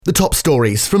The top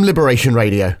stories from Liberation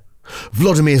Radio.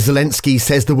 Volodymyr Zelensky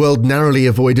says the world narrowly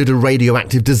avoided a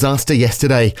radioactive disaster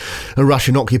yesterday. A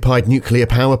Russian-occupied nuclear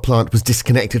power plant was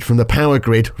disconnected from the power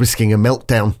grid, risking a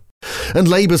meltdown. And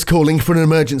Labour's calling for an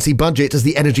emergency budget as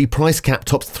the energy price cap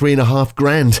tops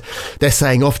 $3,500. They're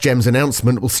saying Ofgem's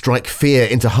announcement will strike fear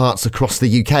into hearts across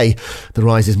the UK. The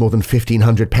rise is more than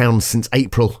 £1,500 since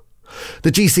April.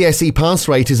 The GCSE pass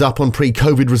rate is up on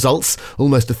pre-COVID results.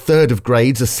 Almost a third of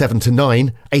grades are 7 to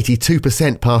 9,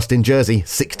 82% passed in Jersey,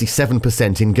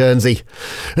 67% in Guernsey.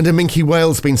 And a minke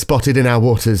whale's been spotted in our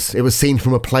waters. It was seen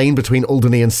from a plane between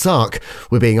Alderney and Sark.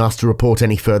 We're being asked to report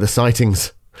any further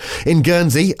sightings. In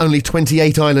Guernsey, only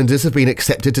 28 islanders have been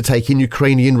accepted to take in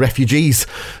Ukrainian refugees.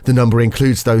 The number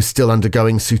includes those still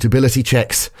undergoing suitability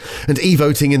checks. And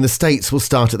e-voting in the States will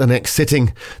start at the next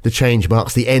sitting. The change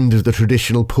marks the end of the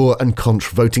traditional pour and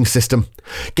contre voting system.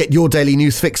 Get your daily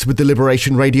news fix with the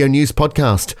Liberation Radio News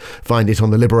podcast. Find it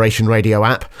on the Liberation Radio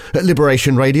app, at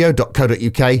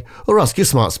liberationradio.co.uk, or ask your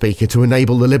smart speaker to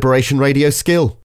enable the Liberation Radio skill.